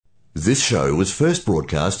This show was first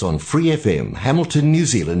broadcast on Free FM, Hamilton, New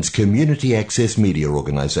Zealand's community access media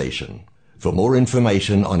organisation. For more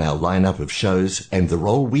information on our lineup of shows and the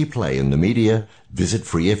role we play in the media, visit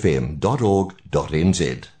freefm.org.nz.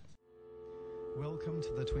 Welcome to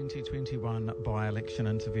the 2021 by-election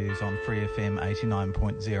interviews on Free FM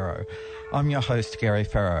 89.0. I'm your host, Gary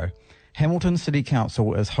Farrow. Hamilton City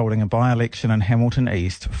Council is holding a by-election in Hamilton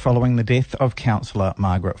East following the death of Councillor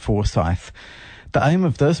Margaret Forsyth. The aim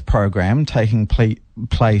of this program, taking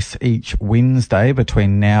place each Wednesday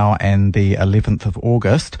between now and the 11th of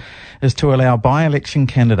August, is to allow by-election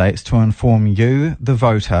candidates to inform you, the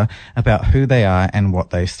voter, about who they are and what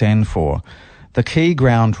they stand for. The key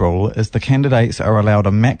ground rule is the candidates are allowed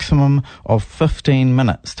a maximum of 15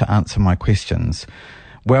 minutes to answer my questions.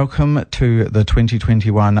 Welcome to the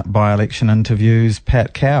 2021 by-election interviews,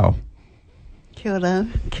 Pat Kaio. Kia ora,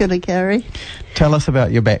 Gary. Tell us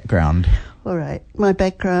about your background. All right, my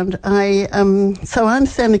background. I'm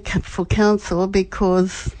standing for council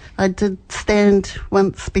because I did stand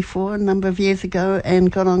once before, a number of years ago,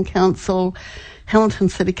 and got on council, Hamilton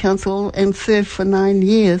City Council, and served for 9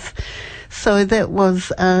 years. So that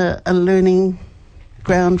was a learning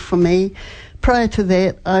ground for me. Prior to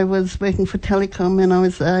that, I was working for Telecom and I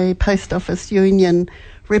was a post office union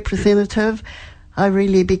representative. I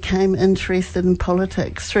really became interested in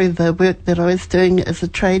politics through the work that I was doing as a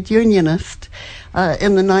trade unionist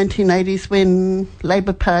in the 1980s when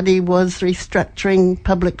Labour Party was restructuring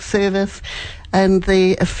public service, and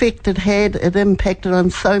the effect it had, it impacted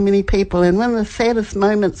on so many people. And one of the saddest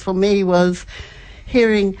moments for me was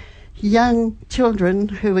hearing young children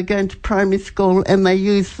who were going to primary school and they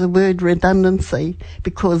used the word redundancy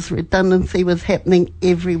because redundancy was happening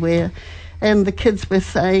everywhere. And the kids were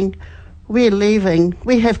saying, "We're leaving.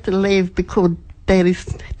 We have to leave because Daddy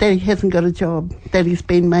hasn't got a job. Daddy's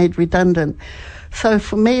been made redundant." So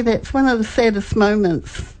for me, that's one of the saddest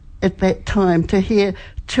moments at that time, to hear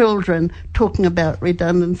children talking about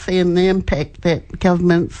redundancy and the impact that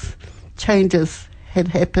government's changes had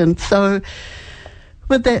happened. So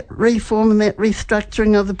with that reform and that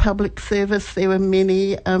restructuring of the public service, there were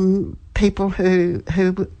many people who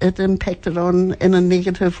it impacted on in a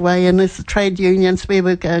negative way. And as the trade unions, we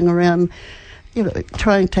were going around,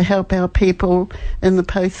 trying to help our people in the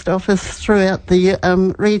post office throughout the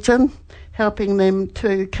region, helping them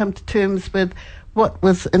to come to terms with what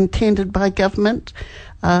was intended by government,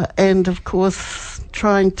 and of course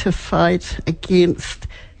trying to fight against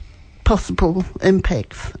possible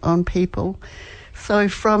impacts on people. So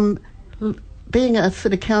from being a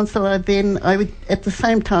city councillor, at the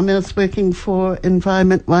same time I was working for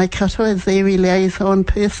Environment Waikato as their liaison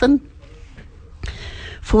person,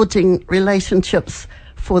 forging relationships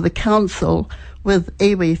for the council with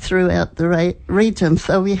iwi throughout the region.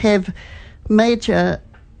 So we have major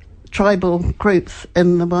tribal groups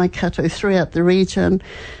in the Waikato throughout the region.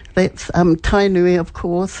 That's Tainui, of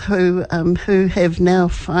course, who have now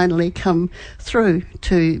finally come through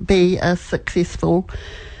to be a successful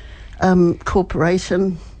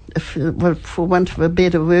corporation, for want of a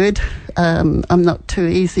better word. I'm not too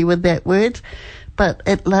easy with that word. But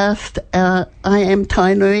at last, I am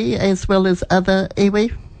Tainui as well as other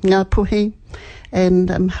iwi, Ngāpuhi and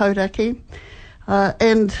Hauraki.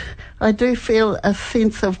 And I do feel a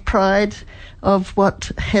sense of pride of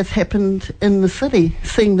what has happened in the city,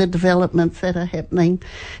 seeing the developments that are happening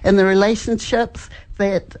and the relationships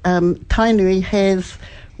that Tainui has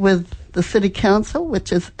with the City Council,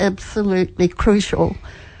 which is absolutely crucial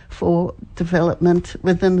for development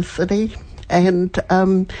within the city. And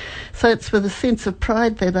so it's with a sense of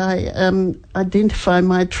pride that I identify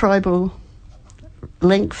my tribal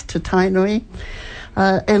links to Tainui.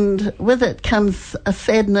 And with it comes a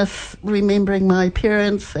sadness, remembering my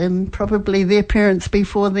parents and probably their parents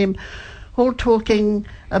before them, all talking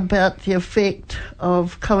about the effect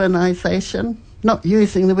of colonisation, not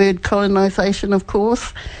using the word colonisation, of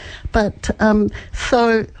course, but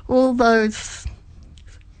so all those,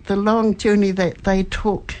 the long journey that they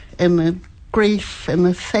took and the grief and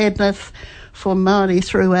the sadness for Māori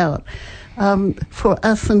throughout. For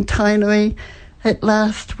us in Tainui, at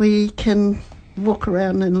last we can walk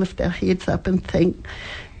around and lift our heads up and think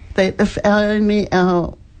that if only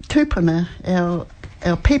our tūpuna,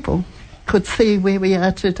 our people, could see where we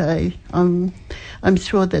are today, I'm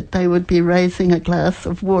sure that they would be raising a glass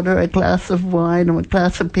of water, a glass of wine or a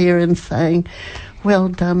glass of beer and saying, "Well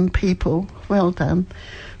done, people, well done."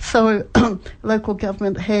 So local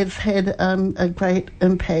government has had a great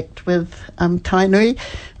impact with Tainui.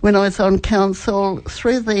 When I was on council,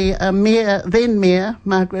 through the then Mayor,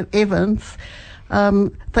 Margaret Evans,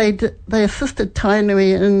 they assisted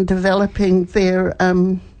Tainui in developing their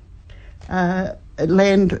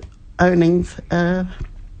land owning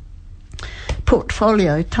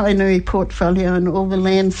portfolio, Tainui portfolio, and all the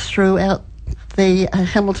lands throughout the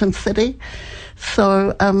Hamilton city.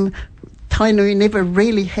 So Tainui never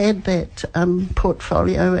really had that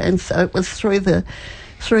portfolio, and so it was through the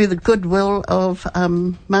goodwill of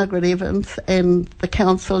Margaret Evans and the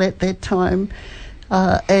council at that time,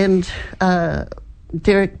 and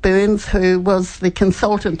Derek Burns, who was the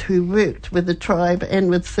consultant who worked with the tribe and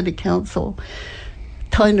with City Council.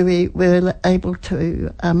 Tainui were able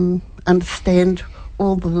to understand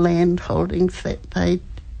all the land holdings that they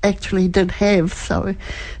actually did have, so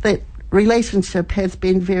that relationship has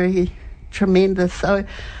been very tremendous. So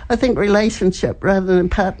I think relationship rather than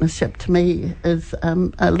partnership to me is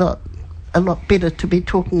a lot better to be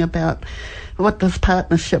talking about. What does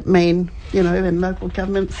partnership mean? You know, in local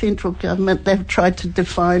government, central government, they've tried to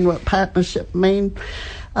define what partnership mean,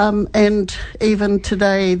 and even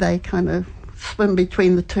today they kind of swim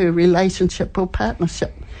between the two, relationship or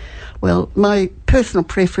partnership. Well, my personal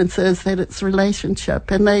preference is that it's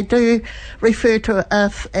relationship, and they do refer to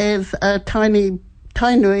us as Tainui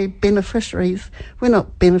beneficiaries. We're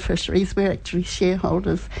not beneficiaries, we're actually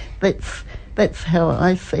shareholders. That's how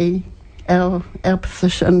I see our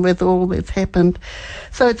position with all that's happened.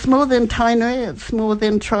 So it's more than Tainui, it's more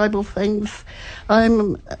than tribal things.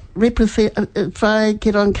 If I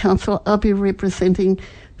get on council, I'll be representing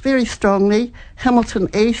very strongly Hamilton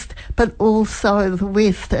East, but also the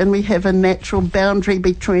West, and we have a natural boundary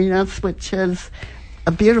between us, which is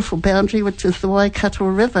a beautiful boundary, which is the Waikato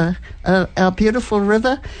River, our beautiful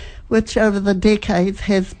river, which over the decades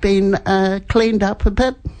has been cleaned up a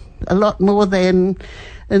bit, a lot more than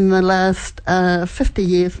in the last 50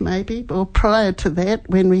 years maybe, or prior to that,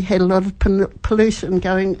 when we had a lot of pollution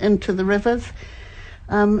going into the rivers.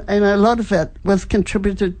 And a lot of it was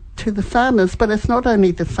contributed to the farmers, but it's not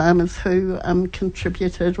only the farmers who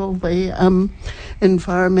contributed all the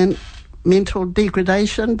environmental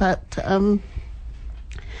degradation, but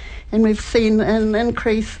and we've seen an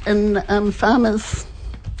increase in farmers,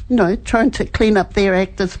 you know, trying to clean up their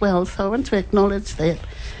act as well. So I want to acknowledge that.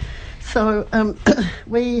 So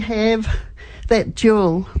we have that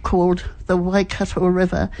jewel called the Waikato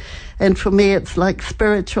River, and for me it's like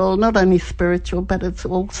spiritual, not only spiritual, but it's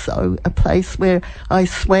also a place where I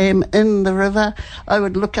swam in the river. I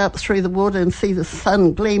would look up through the water and see the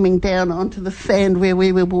sun gleaming down onto the sand where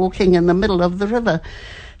we were walking in the middle of the river.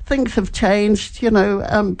 Things have changed, you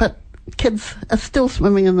know, but kids are still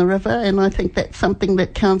swimming in the river, and I think that's something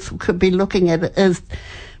that council could be looking at, is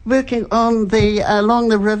working on along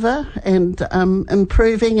the river and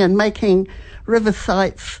improving and making river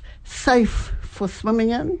sites safe for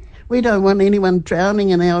swimming in. We don't want anyone drowning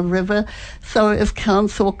in our river, so if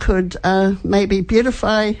council could maybe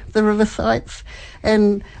beautify the river sites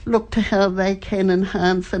and look to how they can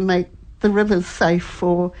enhance and make the rivers safe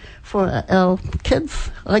for our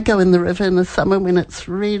kids. I go in the river in the summer when it's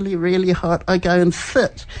really, really hot. I go and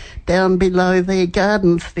sit down below the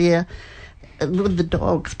gardens there with the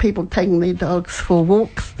dogs, people taking their dogs for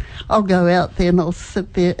walks. I'll go out there and I'll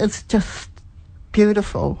sit there. It's just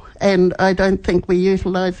beautiful, and I don't think we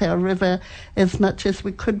utilise our river as much as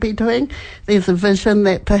we could be doing. There's a vision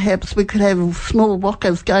that perhaps we could have small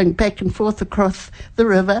walkers going back and forth across the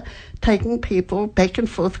river, taking people back and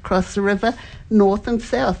forth across the river, north and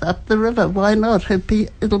south up the river. Why not?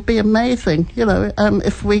 It'll be amazing, you know,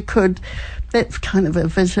 if we could. That's kind of a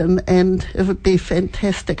vision, and it would be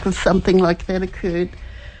fantastic if something like that occurred.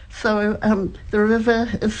 So the river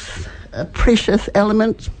is a precious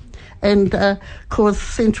element, and of course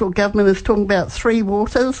central government is talking about 3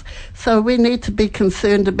 waters, so we need to be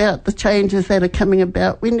concerned about the changes that are coming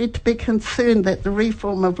about. We need to be concerned that the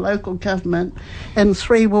reform of local government and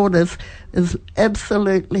 3 waters is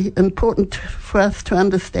absolutely important for us to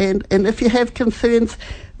understand, and if you have concerns,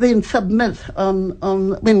 then submit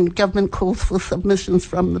on when government calls for submissions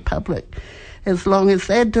from the public, as long as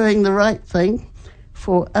they're doing the right thing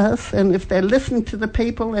for us, and if they're listening to the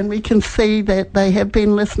people, and we can see that they have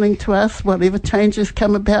been listening to us, whatever changes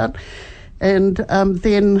come about, and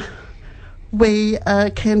then we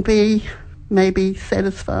can be maybe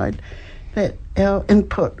satisfied that our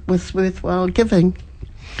input was worthwhile giving.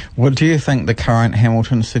 What do you think the current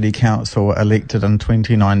Hamilton City Council elected in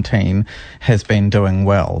 2019 has been doing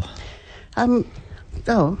well?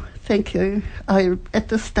 Thank you. At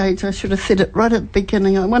this stage, I should have said it right at the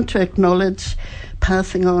beginning. I want to acknowledge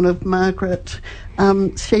passing on of Margaret.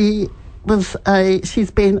 She's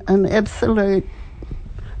been an absolute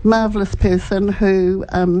marvellous person who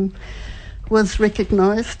was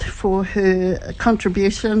recognised for her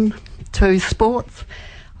contribution to sports.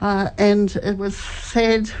 And it was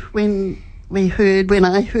sad when I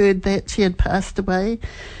heard that she had passed away.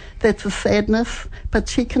 That's a sadness, but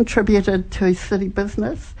she contributed to city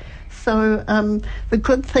business. So the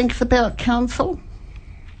good things about council,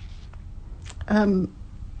 the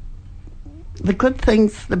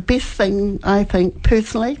best thing, I think,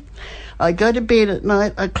 personally, I go to bed at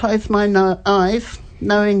night, I close my eyes,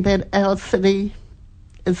 knowing that our city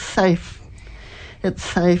is safe. It's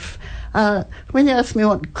safe. When you ask me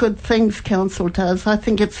what good things council does, I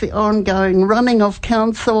think it's the ongoing running of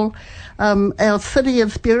council. Our city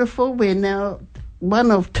is beautiful. We're now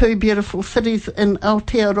one of 2 beautiful cities in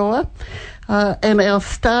Aotearoa. And our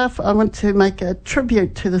staff, I want to make a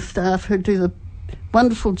tribute to the staff who do the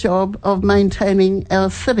wonderful job of maintaining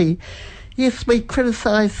our city. Yes, we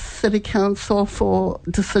criticise City Council for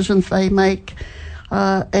decisions they make,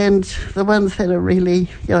 and the ones that are really,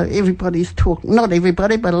 everybody's talking, not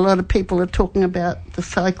everybody, but a lot of people are talking about the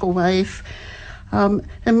cycleways.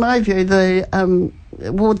 In my view, the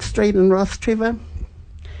Ward Street and Ross Trevor,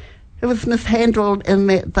 it was mishandled in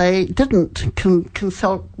that they didn't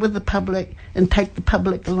consult with the public and take the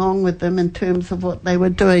public along with them in terms of what they were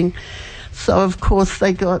doing. So, of course,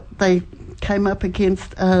 they came up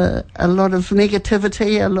against a lot of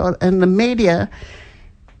negativity, a lot in the media.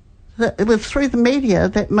 It was through the media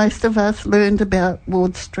that most of us learned about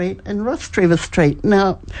Ward Street and Ross Trevor Street.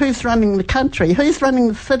 Now, who's running the country? Who's running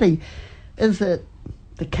the city? Is it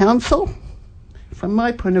the council? From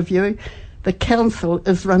my point of view, the council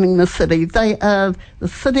is running the city. They are the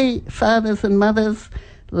city fathers and mothers,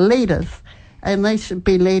 leaders, and they should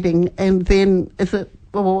be leading. And then is it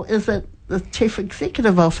the chief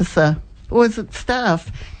executive officer, or is it staff?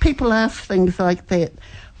 People ask things like that.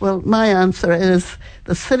 Well, my answer is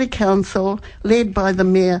the City Council, led by the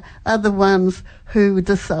Mayor, are the ones who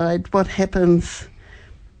decide what happens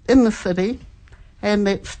in the city, and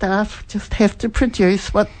that staff just have to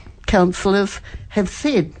produce what councillors have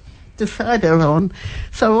said, decided on.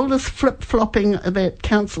 So all this flip-flopping that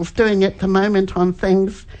council's doing at the moment on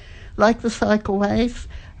things like the cycleways,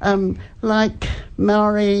 like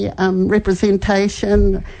Maori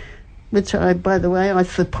representation, which by the way, I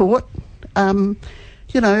support,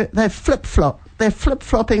 they flip-flop. They're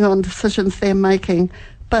flip-flopping on decisions they're making.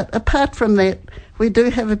 But apart from that, we do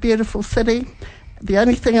have a beautiful city. The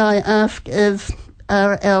only thing I ask is,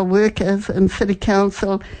 are our workers in City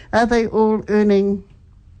Council, are they all earning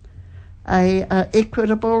a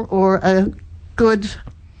equitable or a good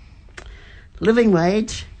living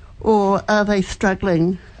wage, or are they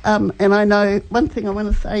struggling? And I know one thing I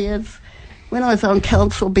want to say is, when I was on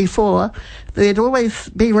council before, they'd always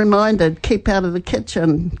be reminded, keep out of the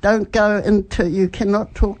kitchen. You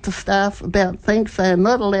cannot talk to staff about things. They are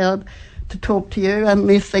not allowed to talk to you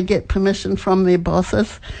unless they get permission from their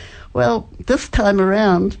bosses. Well, this time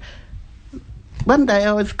around, one day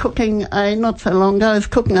I was cooking not so long ago, I was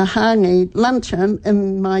cooking a hangi luncheon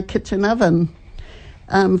in my kitchen oven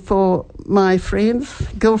for my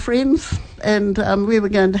girlfriends, and we were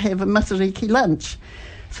going to have a matariki lunch.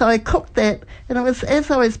 So I cooked that, and it was as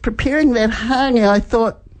I was preparing that hangi, I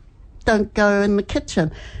thought, don't go in the kitchen.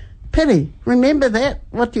 Pity, remember that,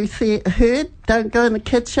 what you heard? Don't go in the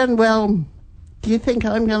kitchen. Well, do you think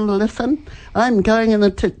I'm going to listen? I'm going in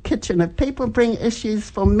the kitchen. If people bring issues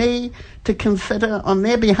for me to consider on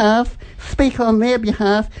their behalf, speak on their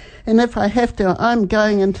behalf, and if I have to, I'm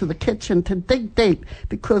going into the kitchen to dig deep,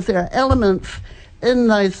 because there are elements in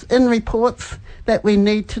reports that we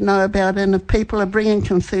need to know about, and if people are bringing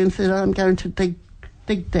concerns, that I'm going to dig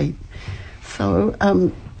deep. So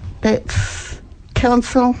that's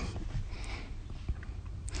council.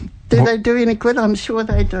 Do they do any good? I'm sure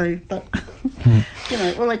they do, but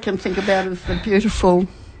all I can think about is the beautiful,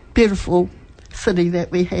 beautiful city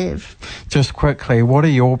that we have. Just quickly, what are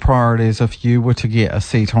your priorities if you were to get a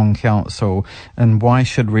seat on council, and why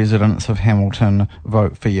should residents of Hamilton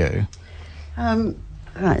vote for you?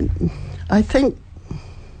 I think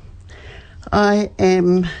I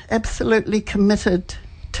am absolutely committed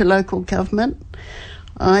to local government.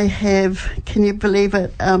 I have, can you believe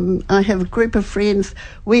it, I have a group of friends.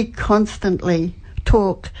 We constantly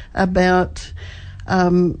talk about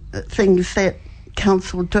things that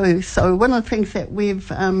council do. So one of the things that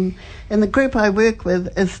we've, in the group I work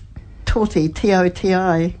with, is TOTI,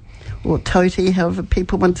 T-O-T-I, or TOTI, however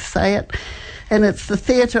people want to say it. And it's the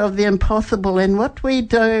theatre of the impossible. And what we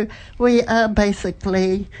do, we are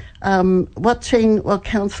basically watching what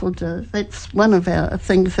council do. That's one of our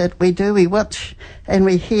things that we do. We watch and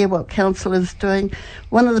we hear what council is doing.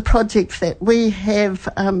 One of the projects that we have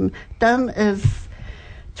done is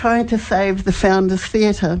trying to save the Founders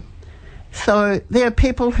Theatre. So there are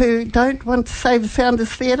people who don't want to save the Founders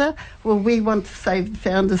Theatre. Well, we want to save the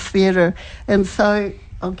Founders Theatre. And so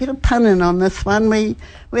I'll get a pun in on this one.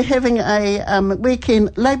 We're having a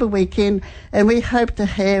weekend, Labour weekend, and we hope to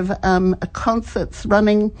have concerts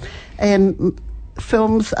running and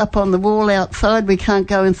films up on the wall outside. We can't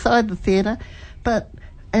go inside the theatre,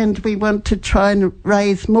 and we want to try and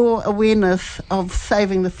raise more awareness of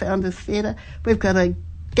saving the Founders Theatre. We've got a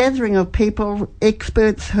gathering of people,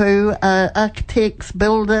 experts who are architects,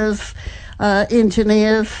 builders,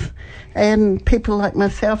 engineers, and people like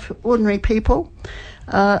myself, ordinary people.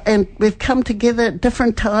 And we've come together at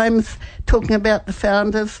different times talking about the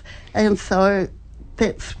founders, and so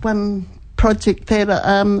that's one project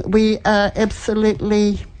that we are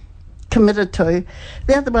absolutely committed to.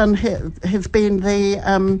 The other one has been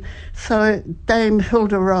so Dame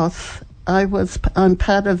Hilda Ross. I'm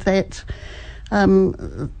part of that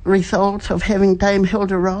result of having Dame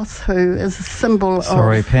Hilda Ross, who is a symbol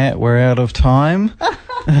Sorry, Pat, we're out of time.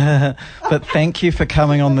 But thank you for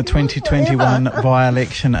coming on the 2021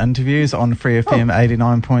 by-election interviews on Free FM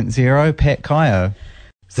 89.0, Pat Kaio.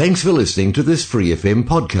 Thanks for listening to this Free FM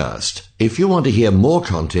podcast. If you want to hear more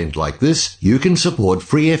content like this, you can support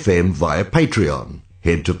Free FM via Patreon.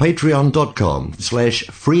 Head to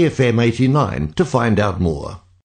patreon.com/freefm89 to find out more.